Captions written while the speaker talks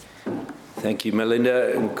Thank you,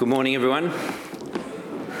 Melinda. And good morning, everyone.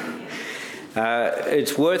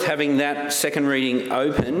 It's worth having that second reading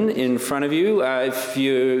open in front of you. If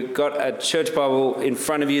you've got a church Bible in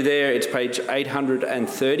front of you there, it's page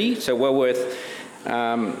 830, so well worth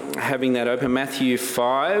having that open. Matthew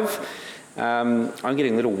 5. I'm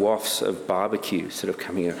getting little wafts of barbecue sort of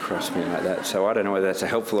coming across me like that, so I don't know whether that's a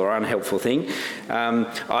helpful or unhelpful thing.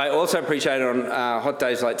 I also appreciate on hot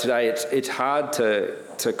days like today, it's hard to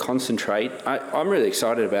concentrate. I'm really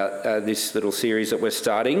excited about this little series that we're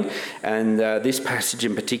starting and this passage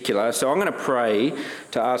in particular. So I'm going to pray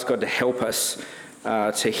to ask God to help us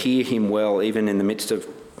to hear him well, even in the midst of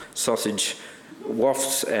sausage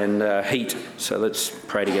wafts and heat. So let's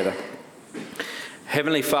pray together.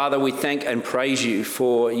 Heavenly Father, we thank and praise you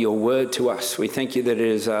for your word to us. We thank you that it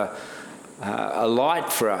is a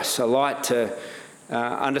light for us, a light to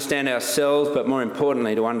understand ourselves, but more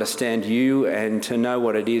importantly, to understand you and to know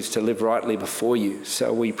what it is to live rightly before you.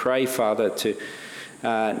 So we pray, Father,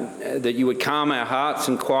 that you would calm our hearts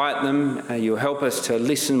and quiet them. You'll help us to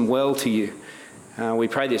listen well to you. We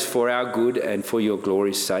pray this for our good and for your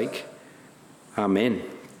glory's sake. Amen.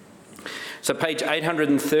 So page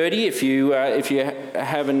 830, if you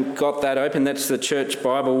haven't got that open, that's the Church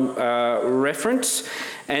Bible reference.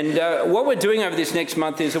 And what we're doing over this next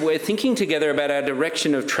month is that we're thinking together about our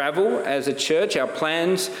direction of travel as a church, our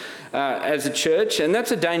plans as a church. And that's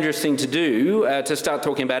a dangerous thing to do, to start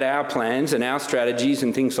talking about our plans and our strategies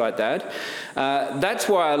and things like that. That's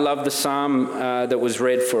why I love the psalm that was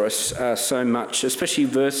read for us so much, especially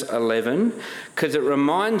verse 11, because it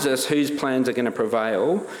reminds us whose plans are going to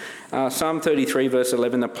prevail. Psalm 33 verse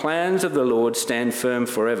 11, the plans of the Lord stand firm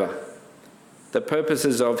forever, the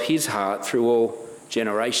purposes of his heart through all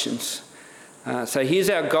generations. So here's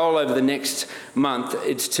our goal over the next month.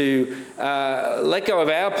 It's to let go of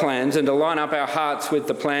our plans and to line up our hearts with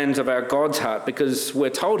the plans of our God's heart, because we're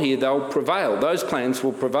told here they'll prevail. Those plans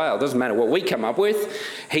will prevail. Doesn't matter what we come up with.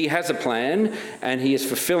 He has a plan and he is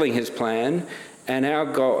fulfilling his plan. And our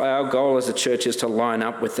goal as a church is to line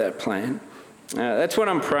up with that plan. That's what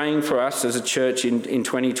I'm praying for us as a church in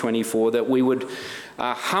 2024, that we would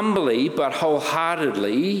humbly but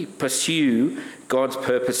wholeheartedly pursue God's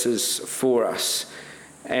purposes for us.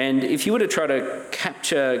 And if you were to try to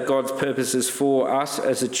capture God's purposes for us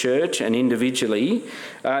as a church and individually,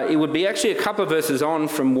 it would be actually a couple of verses on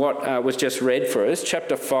from what was just read for us,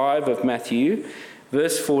 chapter 5 of Matthew,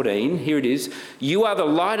 verse 14. Here it is. You are the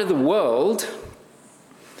light of the world,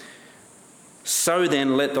 so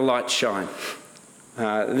then let the light shine.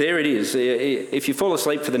 There it is. If you fall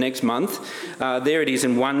asleep for the next month, there it is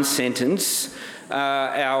in one sentence.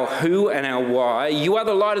 Our who and our why. You are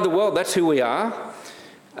the light of the world. That's who we are.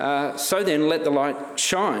 So then let the light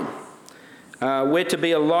shine. We're to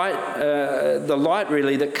be a light, the light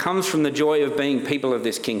really that comes from the joy of being people of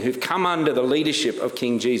this King, who've come under the leadership of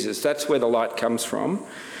King Jesus. That's where the light comes from.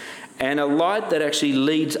 And a light that actually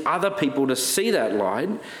leads other people to see that light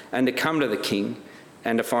and to come to the King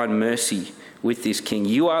and to find mercy with this King.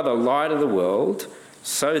 You are the light of the world,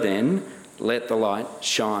 so then let the light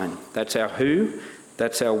shine. That's our who,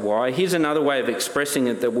 that's our why. Here's another way of expressing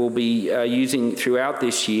it that we'll be using throughout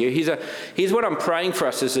this year. Here's what I'm praying for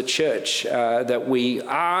us as a church, that we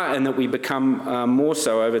are and that we become more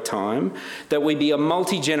so over time, that we be a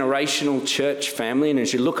multi-generational church family. And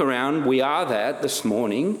as you look around, we are that this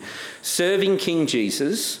morning, serving King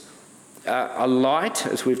Jesus, a light,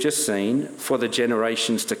 as we've just seen, for the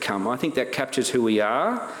generations to come. I think that captures who we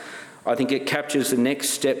are. I think it captures the next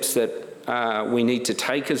steps that we need to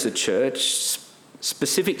take as a church,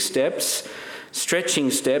 specific steps,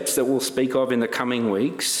 stretching steps that we'll speak of in the coming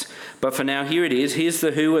weeks. But for now, here it is. Here's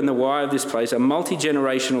the who and the why of this place, a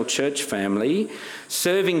multi-generational church family,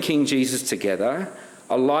 serving King Jesus together,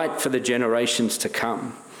 a light for the generations to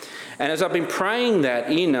come. And as I've been praying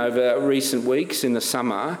that in over recent weeks in the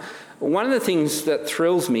summer, one of the things that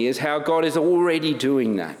thrills me is how God is already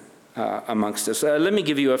doing that amongst us. Let me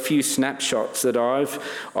give you a few snapshots that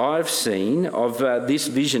I've seen of this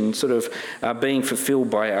vision sort of being fulfilled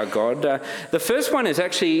by our God. The first one is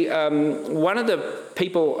actually one of the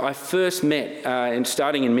people I first met in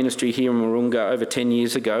starting in ministry here in Wahroonga over 10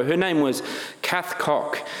 years ago. Her name was Kath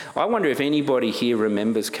Koch. I wonder if anybody here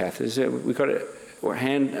remembers Kath. We've got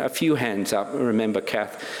a few hands up, remember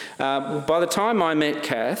Kath. By the time I met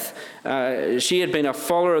Kath, she had been a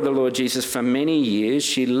follower of the Lord Jesus for many years.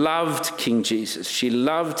 She loved King Jesus. She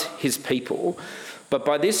loved his people. But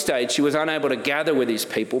by this stage, she was unable to gather with his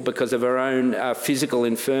people because of her own physical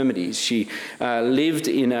infirmities. She lived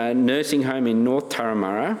in a nursing home in North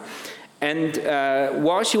Turramurra. And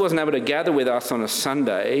while she wasn't able to gather with us on a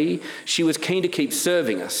Sunday, she was keen to keep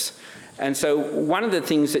serving us. And so one of the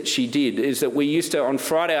things that she did is that we used to, on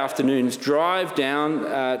Friday afternoons, drive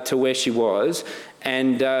down to where she was,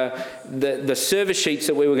 and the service sheets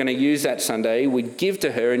that we were going to use that Sunday we'd give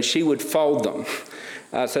to her, and she would fold them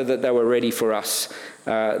so that they were ready for us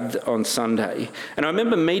on Sunday. And I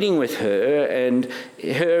remember meeting with her and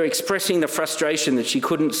her expressing the frustration that she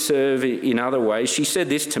couldn't serve in other ways. She said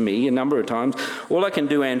this to me a number of times: "All I can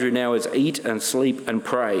do, Andrew, now is eat and sleep and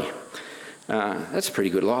pray." That's a pretty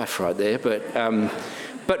good life right there,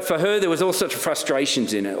 but for her there was all sorts of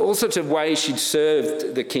frustrations in it, all sorts of ways she'd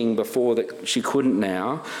served the King before that she couldn't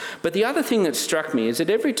now. But the other thing that struck me is that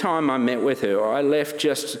every time I met with her, I left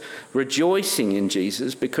just rejoicing in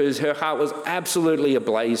Jesus, because her heart was absolutely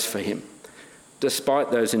ablaze for him,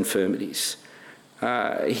 despite those infirmities.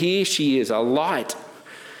 Here she is, a light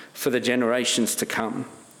for the generations to come.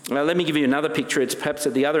 Now, let me give you another picture. It's perhaps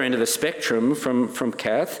at the other end of the spectrum from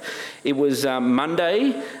Kath. It was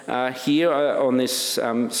Monday here on this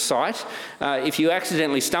site. If you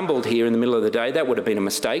accidentally stumbled here in the middle of the day, that would have been a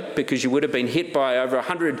mistake, because you would have been hit by over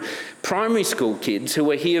 100 primary school kids who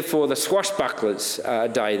were here for the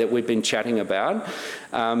Swashbucklers Day that we've been chatting about.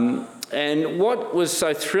 And what was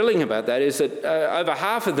so thrilling about that is that over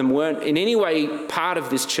half of them weren't in any way part of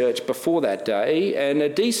this church before that day, and a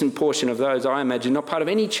decent portion of those, I imagine, not part of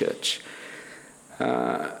any church.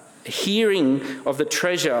 Hearing of the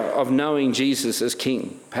treasure of knowing Jesus as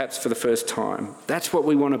King, perhaps for the first time. That's what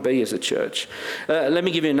we want to be as a church. Let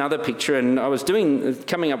me give you another picture, and I was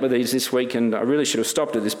coming up with these this week, and I really should have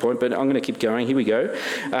stopped at this point, but I'm going to keep going. Here we go.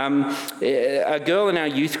 A girl in our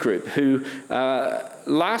youth group who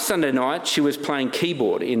last Sunday night she was playing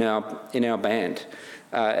keyboard in our band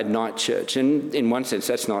at night church, and in one sense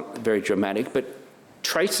that's not very dramatic, but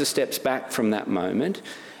trace the steps back from that moment,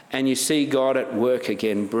 and you see God at work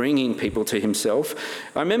again, bringing people to himself.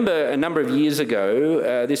 I remember a number of years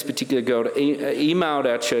ago, this particular girl emailed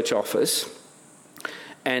our church office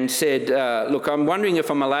and said, "Look, I'm wondering if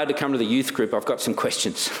I'm allowed to come to the youth group. I've got some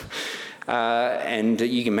questions." And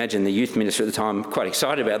you can imagine the youth minister at the time quite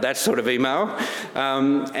excited about that sort of email.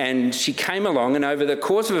 And she came along, and over the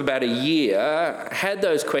course of about a year had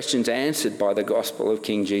those questions answered by the gospel of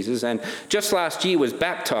King Jesus, and just last year was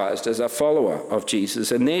baptised as a follower of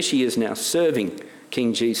Jesus, and there she is now serving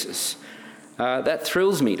King Jesus. That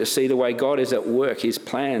thrills me to see the way God is at work, his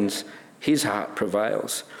plans, his heart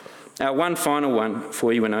prevails. One final one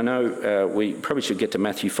for you, and I know we probably should get to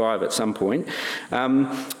Matthew 5 at some point.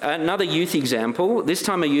 Another youth example, this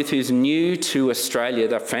time a youth who's new to Australia,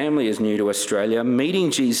 their family is new to Australia, meeting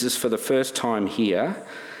Jesus for the first time here.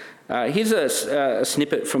 Here's a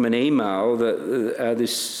snippet from an email that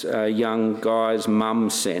this young guy's mum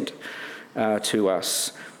sent to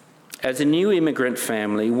us. "As a new immigrant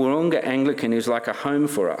family, Wahroonga Anglican is like a home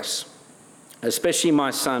for us, especially my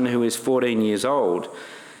son who is 14 years old.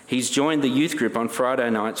 He's joined the youth group on Friday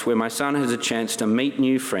nights, where my son has a chance to meet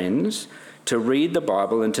new friends, to read the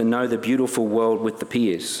Bible, and to know the beautiful world with the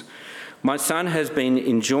peers. My son has been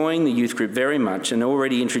enjoying the youth group very much and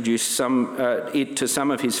already introduced it to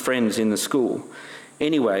some of his friends in the school.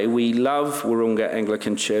 Anyway, we love Wahroonga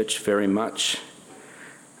Anglican Church very much."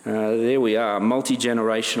 There we are,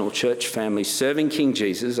 multi-generational church family serving King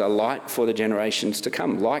Jesus, a light for the generations to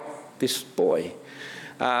come, like this boy.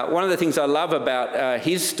 One of the things I love about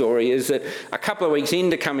his story is that a couple of weeks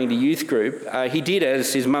into coming to youth group, he did,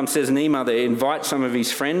 as his mum says in the email there, invite some of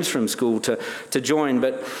his friends from school to join,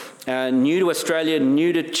 but new to Australia,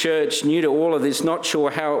 new to church, new to all of this, not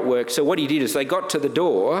sure how it works. So what he did is they got to the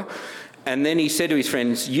door, and then he said to his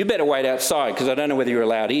friends, "You better wait outside, because I don't know whether you're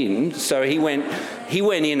allowed in." So he went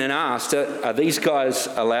in and asked, "Are these guys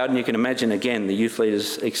allowed?" And you can imagine, again, the youth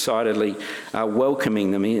leaders excitedly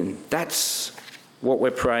welcoming them in. That's what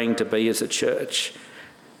we're praying to be as a church.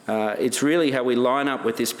 It's really how we line up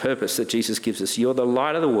with this purpose that Jesus gives us. You're the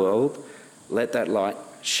light of the world, let that light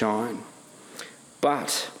shine.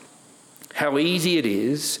 But how easy it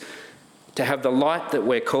is to have the light that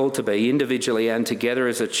we're called to be individually and together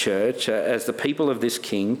as a church, as the people of this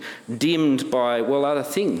King, dimmed by, well, other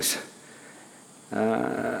things.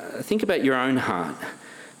 Think about your own heart.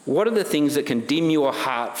 What are the things that can dim your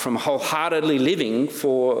heart from wholeheartedly living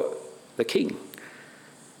for the King?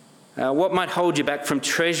 What might hold you back from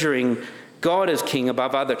treasuring God as King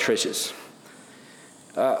above other treasures?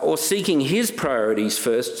 Or seeking his priorities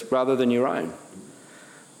first rather than your own?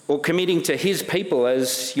 Or committing to his people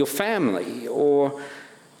as your family? Or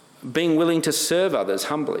being willing to serve others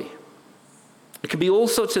humbly? It could be all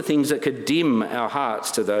sorts of things that could dim our hearts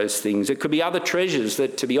to those things. It could be other treasures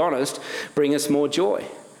that, to be honest, bring us more joy.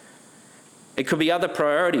 It could be other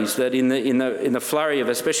priorities that in the flurry of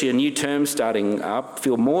especially a new term starting up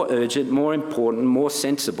feel more urgent, more important, more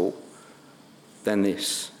sensible than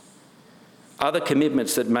this. Other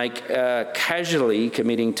commitments that make casually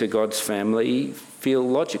committing to God's family feel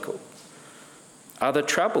logical. Other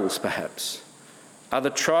troubles, perhaps. Other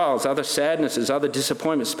trials, other sadnesses, other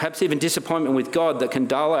disappointments, perhaps even disappointment with God that can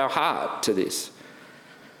dull our heart to this.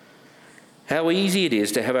 How easy it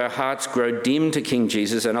is to have our hearts grow dim to King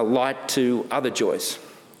Jesus and a light to other joys.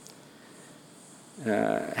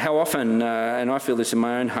 How often, and I feel this in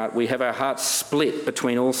my own heart, we have our hearts split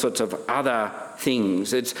between all sorts of other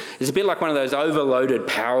things. It's a bit like one of those overloaded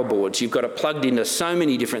power boards. You've got it plugged into so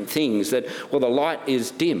many different things that, well, the light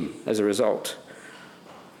is dim as a result.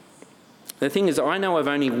 The thing is, I know of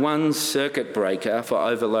only one circuit breaker for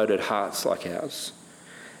overloaded hearts like ours.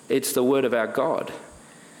 It's the word of our God.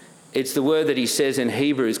 It's the word that he says in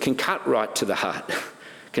Hebrews can cut right to the heart,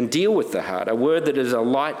 can deal with the heart, a word that is a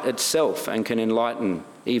light itself and can enlighten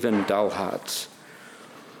even dull hearts.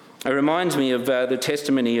 It reminds me of the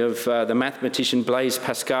testimony of the mathematician Blaise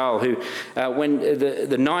Pascal, who, when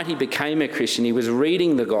the night he became a Christian, he was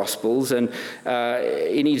reading the Gospels, and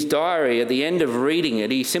in his diary, at the end of reading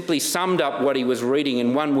it, he simply summed up what he was reading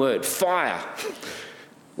in one word: fire,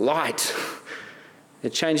 light.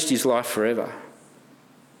 It changed his life forever.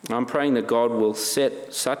 I'm praying that God will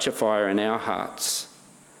set such a fire in our hearts,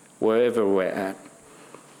 wherever we're at.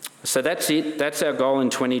 So that's it. That's our goal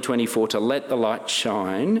in 2024, to let the light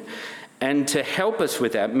shine. And to help us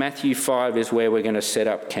with that, Matthew 5 is where we're going to set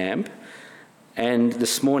up camp. And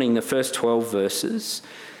this morning, the first 12 verses.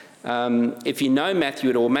 If you know Matthew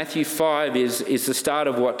at all, Matthew 5 is the start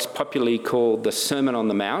of what's popularly called the Sermon on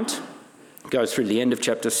the Mount. It goes through the end of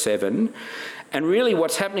chapter 7. And really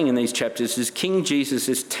what's happening in these chapters is King Jesus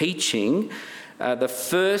is teaching the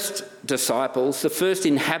first disciples, the first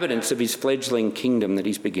inhabitants of his fledgling kingdom that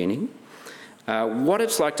he's beginning, what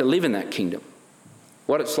it's like to live in that kingdom,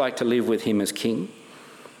 what it's like to live with him as king.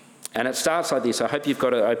 And it starts like this. I hope you've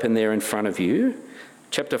got it open there in front of you.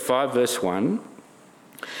 Chapter 5, verse 1.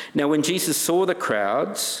 Now when Jesus saw the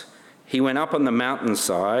crowds, he went up on the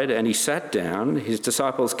mountainside and he sat down. His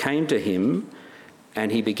disciples came to him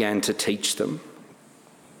and he began to teach them.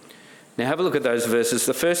 Now have a look at those verses.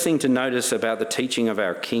 The first thing to notice about the teaching of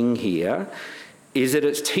our King here is that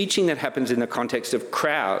it's teaching that happens in the context of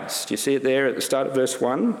crowds. Do you see it there at the start of verse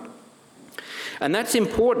 1? And that's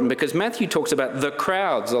important because Matthew talks about the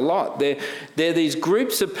crowds a lot. They're these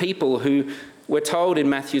groups of people who, we're told in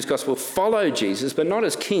Matthew's Gospel, follow Jesus, but not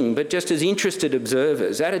as king, but just as interested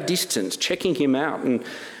observers, at a distance, checking him out. And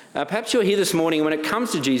perhaps you're here this morning, when it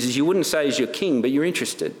comes to Jesus, you wouldn't say he's your king, but you're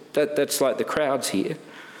interested. That's like the crowds here.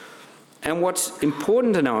 And what's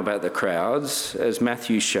important to know about the crowds, as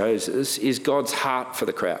Matthew shows us, is God's heart for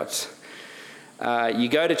the crowds. You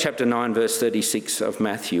go to chapter 9, verse 36 of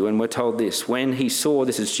Matthew, and we're told this: when he saw,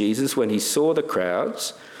 this is Jesus, when he saw the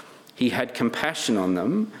crowds, he had compassion on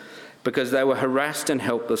them because they were harassed and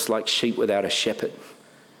helpless like sheep without a shepherd.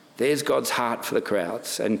 There's God's heart for the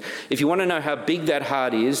crowds. And if you want to know how big that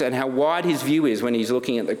heart is and how wide his view is when he's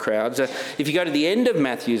looking at the crowds, if you go to the end of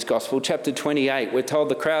Matthew's Gospel, chapter 28, we're told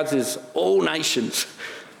the crowds is all nations,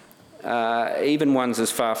 even ones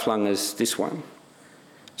as far-flung as this one.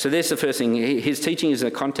 So there's the first thing. His teaching is in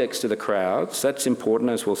the context of the crowds. That's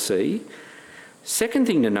important, as we'll see. Second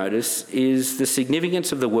thing to notice is the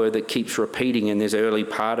significance of the word that keeps repeating in this early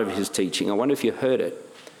part of his teaching. I wonder if you heard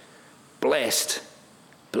it. Blessed.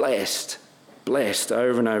 Blessed, blessed,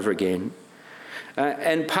 over and over again.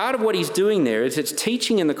 And part of what he's doing there is it's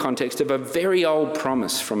teaching in the context of a very old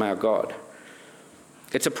promise from our God.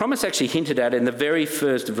 It's a promise actually hinted at in the very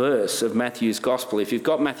first verse of Matthew's Gospel. If you've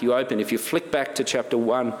got Matthew open, if you flick back to chapter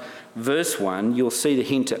 1, verse 1, you'll see the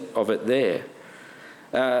hint of it there.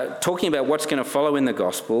 Talking about what's going to follow in the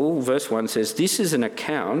Gospel, verse 1 says, "This is an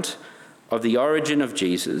account of the origin of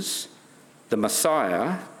Jesus, the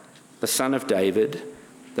Messiah, the son of David,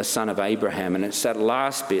 the son of Abraham." And it's that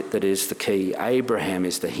last bit that is the key. Abraham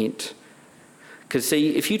is the hint. Because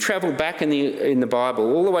see, if you travel back in the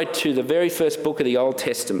Bible all the way to the very first book of the Old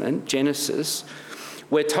Testament, Genesis,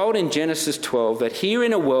 we're told in Genesis 12 that here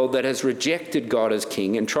in a world that has rejected God as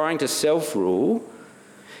king and trying to self-rule,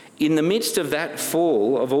 in the midst of that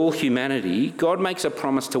fall of all humanity, God makes a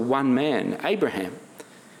promise to one man, Abraham.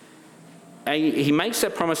 He makes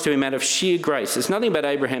that promise to him out of sheer grace. There's nothing about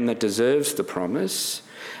Abraham that deserves the promise.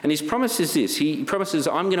 And his promise is this. He promises,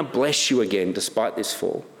 I'm going to bless you again despite this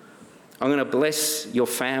fall. I'm going to bless your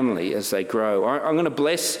family as they grow. I'm going to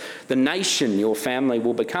bless the nation your family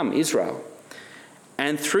will become, Israel.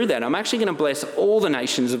 And through that, I'm actually going to bless all the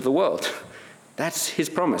nations of the world. That's his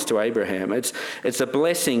promise to Abraham. It's a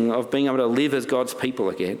blessing of being able to live as God's people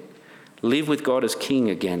again, live with God as king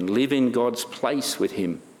again, live in God's place with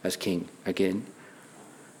him as king again.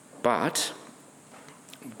 But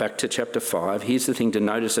back to chapter 5, here's the thing to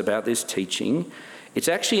notice about this teaching. It's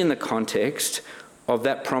actually in the context of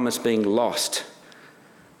that promise being lost.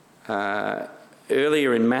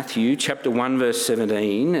 Earlier in Matthew, chapter 1, verse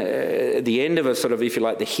 17, at the end of a sort of, if you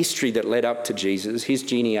like, the history that led up to Jesus, his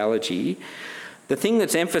genealogy, the thing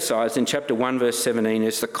that's emphasised in chapter 1, verse 17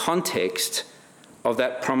 is the context of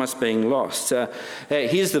that promise being lost.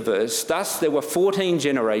 Here's the verse. Thus there were 14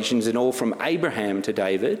 generations in all from Abraham to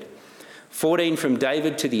David, 14 from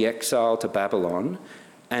David to the exile to Babylon,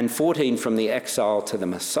 and 14 from the exile to the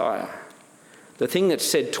Messiah. The thing that's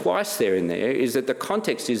said twice there is that the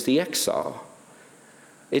context is the exile.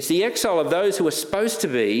 It's the exile of those who are supposed to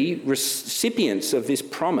be recipients of this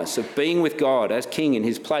promise of being with God as king in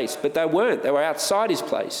his place, but they weren't. They were outside his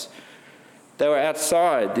place. They were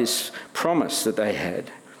outside this promise that they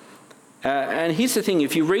had. And here's the thing,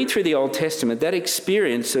 if you read through the Old Testament, that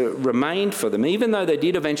experience remained for them, even though they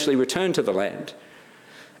did eventually return to the land.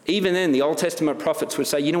 Even then, the Old Testament prophets would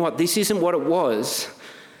say, you know what, this isn't what it was,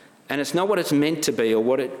 and it's not what it's meant to be or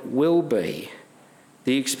what it will be.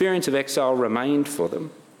 The experience of exile remained for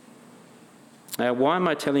them. Why am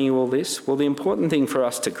I telling you all this? Well, the important thing for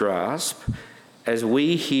us to grasp as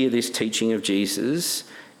we hear this teaching of Jesus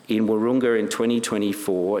in Wahroonga in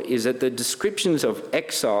 2024 is that the descriptions of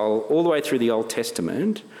exile all the way through the Old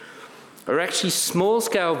Testament are actually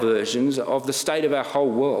small-scale versions of the state of our whole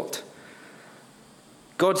world.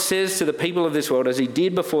 God says to the people of this world, as he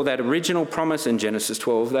did before that original promise in Genesis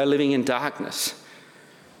 12, they're living in darkness,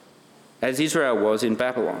 as Israel was in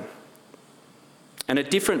Babylon. And at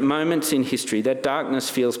different moments in history, that darkness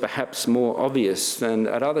feels perhaps more obvious than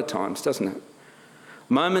at other times, doesn't it?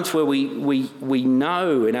 Moments where we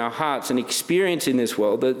know in our hearts and experience in this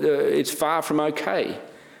world that it's far from okay.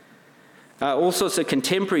 All sorts of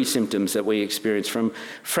contemporary symptoms that we experience, from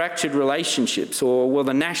fractured relationships or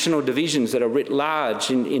the national divisions that are writ large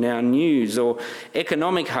in our news, or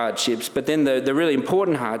economic hardships, but then the really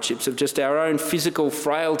important hardships of just our own physical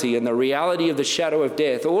frailty and the reality of the shadow of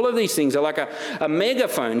death. All of these things are like a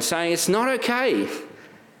megaphone saying it's not okay.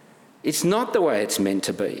 It's not the way it's meant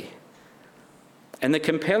to be. And the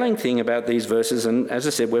compelling thing about these verses, and as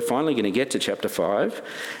I said, we're finally going to get to chapter 5,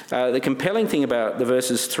 the compelling thing about the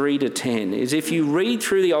verses 3 to 10 is if you read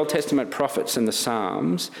through the Old Testament prophets and the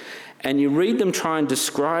Psalms, and you read them try and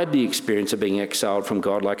describe the experience of being exiled from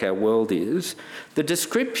God like our world is, the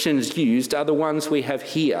descriptions used are the ones we have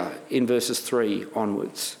here in verses 3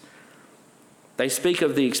 onwards. They speak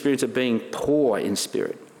of the experience of being poor in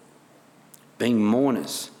spirit, being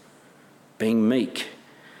mourners, being meek,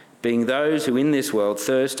 being those who in this world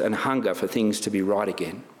thirst and hunger for things to be right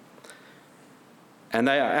again. And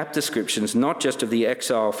they are apt descriptions not just of the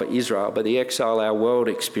exile for Israel, but the exile our world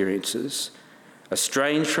experiences,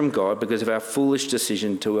 estranged from God because of our foolish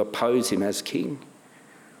decision to oppose him as king.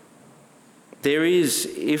 There is,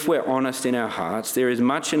 if we're honest in our hearts, there is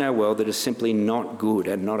much in our world that is simply not good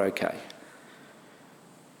and not okay.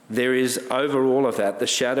 There is over all of that the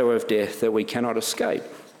shadow of death that we cannot escape.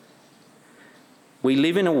 We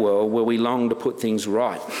live in a world where we long to put things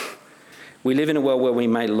right. We live in a world where we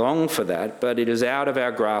may long for that, but it is out of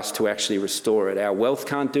our grasp to actually restore it. Our wealth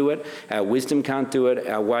can't do it, our wisdom can't do it,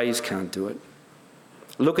 our ways can't do it.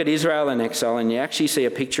 Look at Israel in exile and you actually see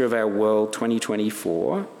a picture of our world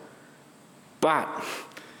 2024. But,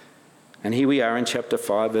 and here we are in chapter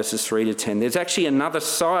 5, verses 3 to 10, there's actually another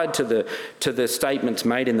side to the statements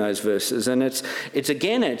made in those verses, and it's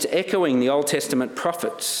echoing the Old Testament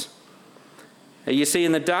prophets. You see,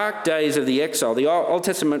 in the dark days of the exile, the Old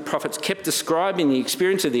Testament prophets kept describing the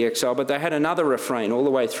experience of the exile, but they had another refrain all the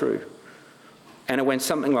way through. And it went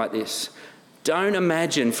something like this. Don't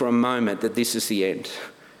imagine for a moment that this is the end.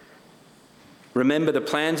 Remember the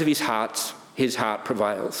plans of his heart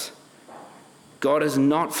prevails. God has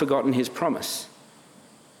not forgotten his promise.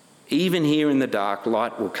 Even here in the dark,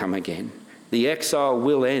 light will come again. The exile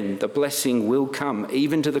will end. The blessing will come,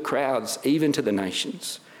 even to the crowds, even to the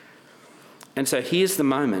nations. And so here's the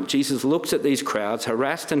moment. Jesus looks at these crowds,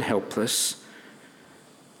 harassed and helpless,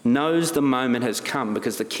 knows the moment has come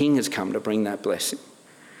because the King has come to bring that blessing.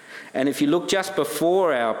 And if you look just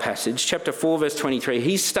before our passage, chapter 4, verse 23,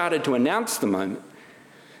 he started to announce the moment.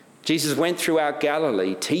 Jesus went throughout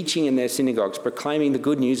Galilee, teaching in their synagogues, proclaiming the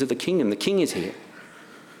good news of the kingdom. The King is here.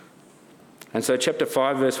 And so chapter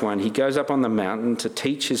 5, verse 1, he goes up on the mountain to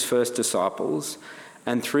teach his first disciples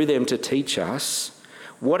and through them to teach us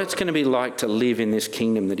what it's going to be like to live in this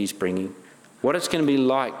kingdom that he's bringing. what it's going to be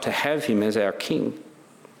like to have him as our king.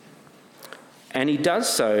 And he does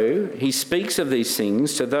so, he speaks of these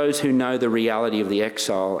things to those who know the reality of the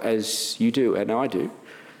exile, as you do and I do.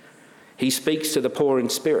 He speaks to the poor in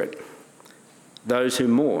spirit, those who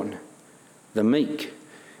mourn, the meek,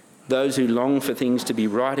 those who long for things to be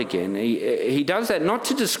right again. He does that not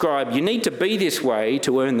to describe, you need to be this way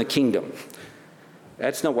to earn the kingdom.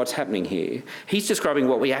 That's not what's happening here. He's describing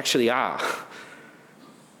what we actually are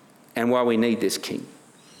and why we need this king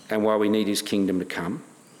and why we need his kingdom to come.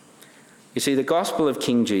 You see, the gospel of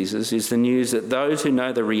King Jesus is the news that those who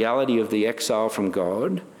know the reality of the exile from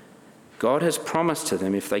God, God has promised to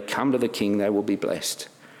them if they come to the king, they will be blessed.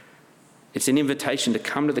 It's an invitation to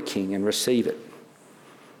come to the king and receive it.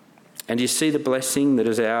 And do you see the blessing that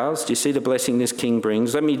is ours? Do you see the blessing this king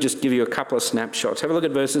brings? Let me just give you a couple of snapshots. Have a look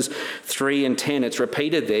at verses 3 and 10. It's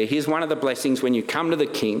repeated there. Here's one of the blessings when you come to the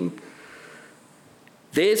king.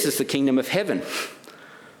 Theirs is the kingdom of heaven.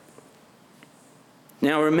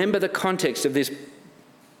 Now remember the context of this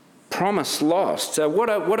promise lost. So what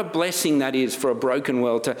a blessing that is for a broken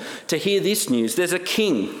world to hear this news. There's a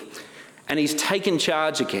king and he's taken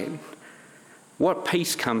charge again. What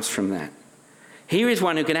peace comes from that? Here is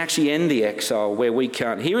one who can actually end the exile where we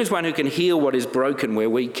can't. Here is one who can heal what is broken where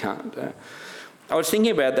we can't. I was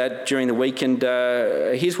thinking about that during the week, and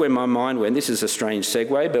here's where my mind went. This is a strange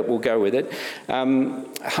segue, but we'll go with it.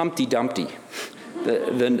 Humpty Dumpty,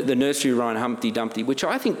 the nursery rhyme Humpty Dumpty, which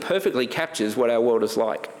I think perfectly captures what our world is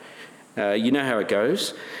like. You know how it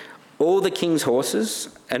goes. All the king's horses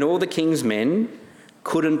and all the king's men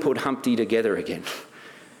couldn't put Humpty together again.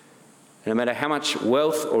 No matter how much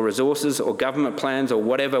wealth or resources or government plans or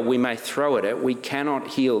whatever we may throw at it, we cannot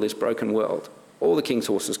heal this broken world. All the king's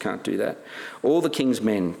horses can't do that. All the king's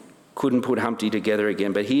men couldn't put Humpty together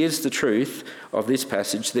again. But here's the truth of this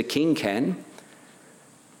passage. The king can.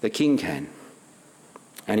 The king can.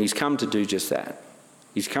 And he's come to do just that.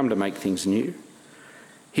 He's come to make things new.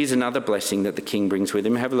 Here's another blessing that the king brings with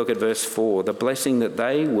him. Have a look at verse 4. The blessing that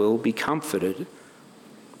they will be comforted.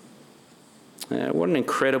 What an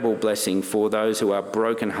incredible blessing for those who are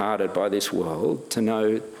brokenhearted by this world to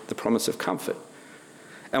know the promise of comfort.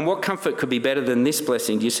 And what comfort could be better than this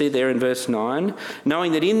blessing? Do you see there in verse 9?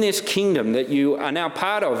 Knowing that in this kingdom that you are now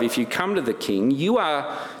part of, if you come to the king, you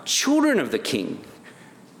are children of the king.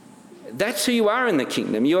 That's who you are in the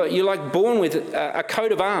kingdom. You're like born with a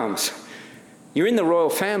coat of arms. You're in the royal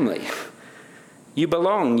family. You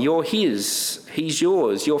belong. You're his. He's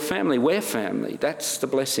yours. Your family. We're family. That's the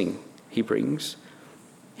blessing he brings.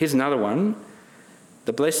 Here's another one.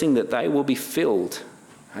 The blessing that they will be filled.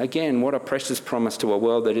 Again, what a precious promise to a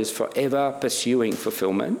world that is forever pursuing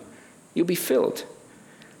fulfillment. You'll be filled.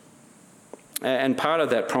 And part of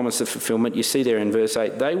that promise of fulfillment, you see there in verse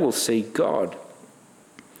 8, they will see God.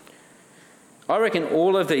 I reckon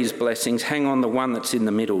all of these blessings hang on the one that's in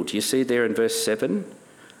the middle. Do you see there in verse 7?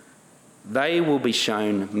 They will be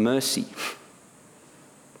shown mercy.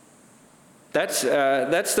 That's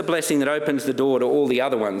the blessing that opens the door to all the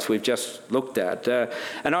other ones we've just looked at.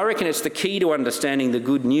 And I reckon it's the key to understanding the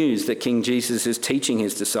good news that King Jesus is teaching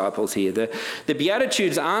his disciples here. The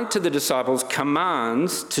Beatitudes aren't to the disciples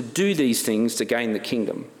commands to do these things to gain the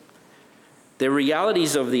kingdom. They're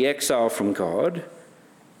realities of the exile from God,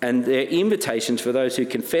 and they're invitations for those who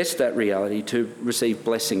confess that reality to receive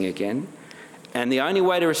blessing again. And the only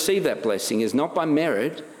way to receive that blessing is not by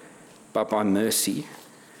merit, but by mercy.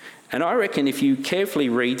 And I reckon if you carefully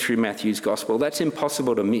read through Matthew's gospel, that's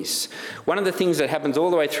impossible to miss. One of the things that happens all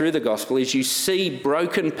the way through the gospel is you see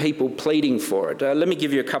broken people pleading for it. Let me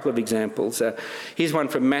give you a couple of examples. Here's one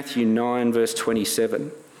from Matthew 9, verse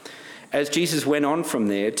 27. As Jesus went on from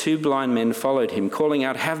there, 2 blind men followed him, calling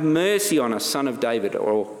out, "Have mercy on us, son of David,"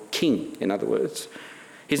 or king, in other words.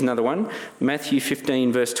 Here's another one, Matthew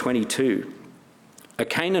 15, verse 22. A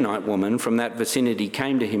Canaanite woman from that vicinity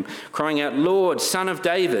came to him, crying out, "Lord, son of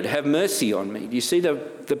David, have mercy on me." Do you see the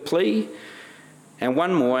plea? And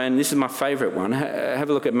one more, and this is my favourite one. Have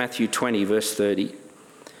a look at Matthew 20, verse 30.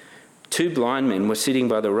 2 blind men were sitting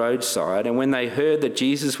by the roadside, and when they heard that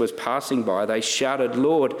Jesus was passing by, they shouted,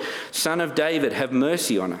 "Lord, son of David, have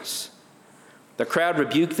mercy on us." The crowd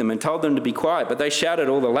rebuked them and told them to be quiet, but they shouted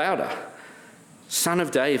all the louder, "Son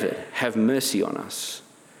of David, have mercy on us."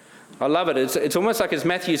 I love it. It's almost like as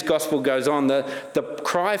Matthew's gospel goes on, the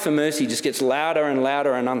cry for mercy just gets louder and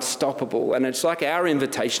louder and unstoppable. And it's like our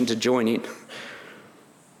invitation to join in.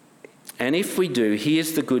 And if we do,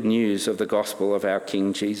 here's the good news of the gospel of our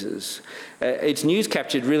King Jesus. It's news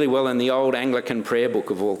captured really well in the old Anglican prayer book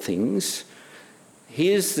of all things.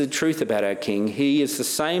 Here's the truth about our King. He is the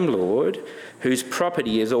same Lord whose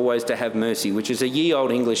property is always to have mercy, which is a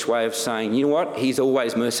ye-old English way of saying, you know what? He's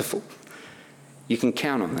always merciful. You can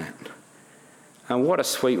count on that. And what a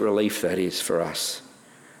sweet relief that is for us.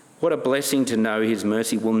 What a blessing to know his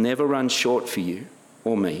mercy will never run short for you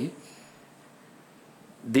or me.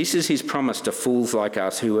 This is his promise to fools like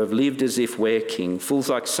us who have lived as if we're king, fools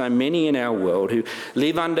like so many in our world who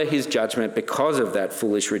live under his judgment because of that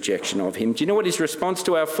foolish rejection of him. Do you know what his response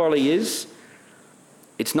to our folly is?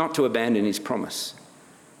 It's not to abandon his promise.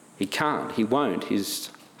 He can't, he won't.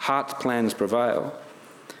 His heart's plans prevail.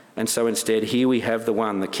 And so instead, here we have the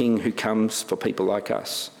one, the King who comes for people like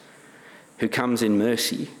us, who comes in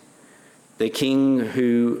mercy, the King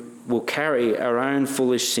who will carry our own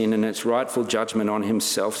foolish sin and its rightful judgment on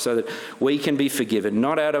himself so that we can be forgiven,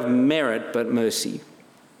 not out of merit, but mercy.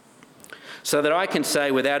 So that I can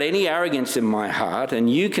say without any arrogance in my heart,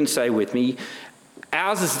 and you can say with me,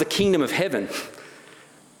 ours is the kingdom of heaven.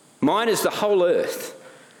 Mine is the whole earth.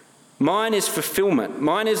 Mine is fulfillment.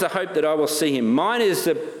 Mine is the hope that I will see him. Mine is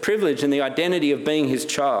the privilege and the identity of being his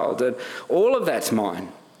child. And all of that's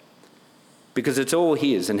mine because it's all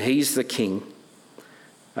his and he's the King.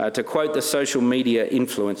 To quote the social media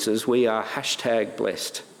influencers, we are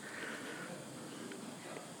 #blessed.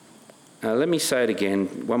 Let me say it again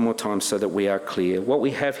one more time so that we are clear. What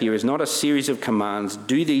we have here is not a series of commands,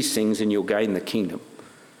 do these things and you'll gain the kingdom.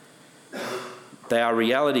 They are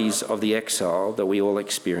realities of the exile that we all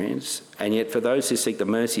experience, and yet for those who seek the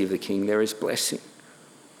mercy of the King, there is blessing.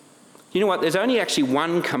 You know what? There's only actually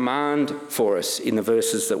one command for us in the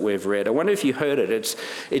verses that we've read. I wonder if you heard it.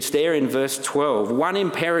 It's there in verse 12. One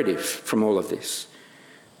imperative from all of this.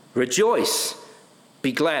 Rejoice,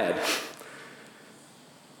 be glad.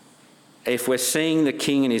 If we're seeing the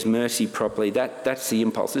King and his mercy properly, that's the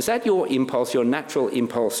impulse. Is that your impulse, your natural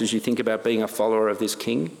impulse as you think about being a follower of this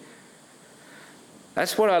King?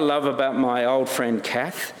 That's what I love about my old friend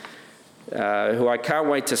Kath, who I can't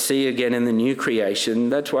wait to see again in the new creation.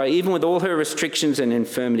 That's why even with all her restrictions and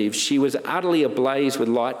infirmities, she was utterly ablaze with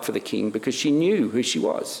light for the King because she knew who she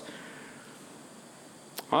was.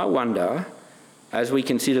 I wonder, as we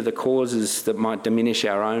consider the causes that might diminish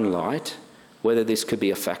our own light, whether this could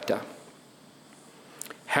be a factor.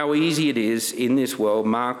 How easy it is in this world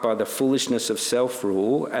marked by the foolishness of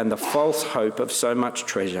self-rule and the false hope of so much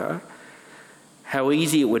treasure, how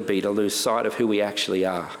easy it would be to lose sight of who we actually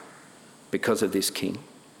are because of this King.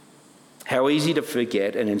 How easy to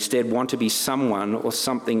forget and instead want to be someone or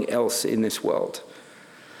something else in this world.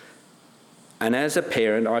 And as a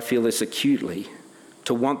parent, I feel this acutely,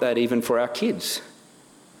 to want that even for our kids,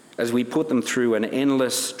 as we put them through an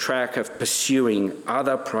endless track of pursuing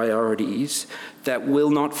other priorities that will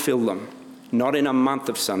not fill them. Not in a month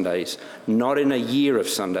of Sundays, not in a year of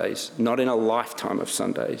Sundays, not in a lifetime of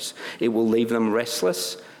Sundays. It will leave them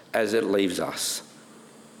restless as it leaves us.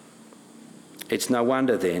 It's no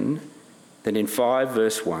wonder then that in 5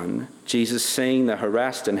 verse 1, Jesus, seeing the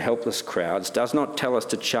harassed and helpless crowds, does not tell us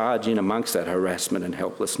to charge in amongst that harassment and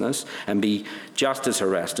helplessness and be just as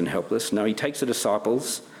harassed and helpless. No, he takes the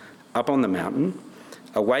disciples up on the mountain,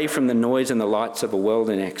 away from the noise and the lights of a world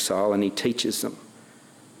in exile, and he teaches them.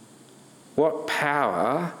 What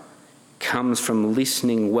power comes from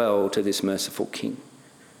listening well to this merciful King?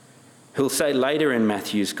 Who'll say later in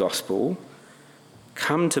Matthew's Gospel,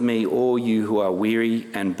 "Come to me, all you who are weary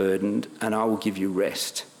and burdened, and I will give you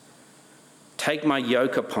rest. Take my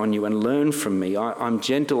yoke upon you and learn from me. I'm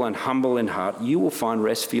gentle and humble in heart. You will find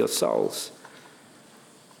rest for your souls."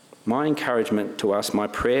 My encouragement to us, my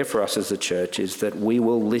prayer for us as a church is that we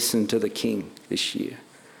will listen to the King this year.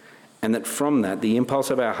 And that from that, the impulse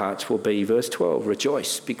of our hearts will be, verse 12,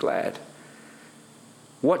 rejoice, be glad.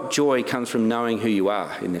 What joy comes from knowing who you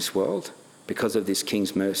are in this world because of this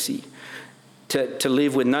King's mercy? To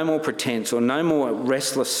live with no more pretense or no more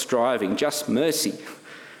restless striving, just mercy.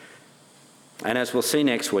 And as we'll see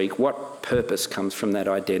next week, what purpose comes from that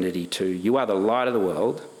identity too? You are the light of the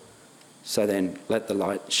world, so then let the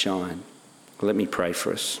light shine. Let me pray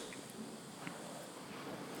for us.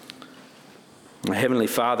 Heavenly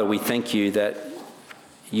Father, we thank you that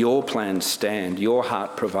your plans stand, your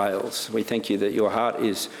heart prevails. We thank you that your heart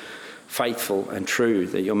is faithful and true,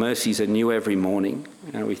 that your mercies are new every morning.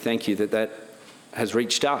 And we thank you that that has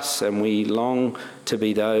reached us, and we long to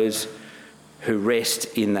be those who rest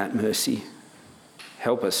in that mercy.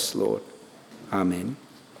 Help us, Lord. Amen.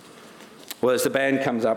 Well, as the band comes up,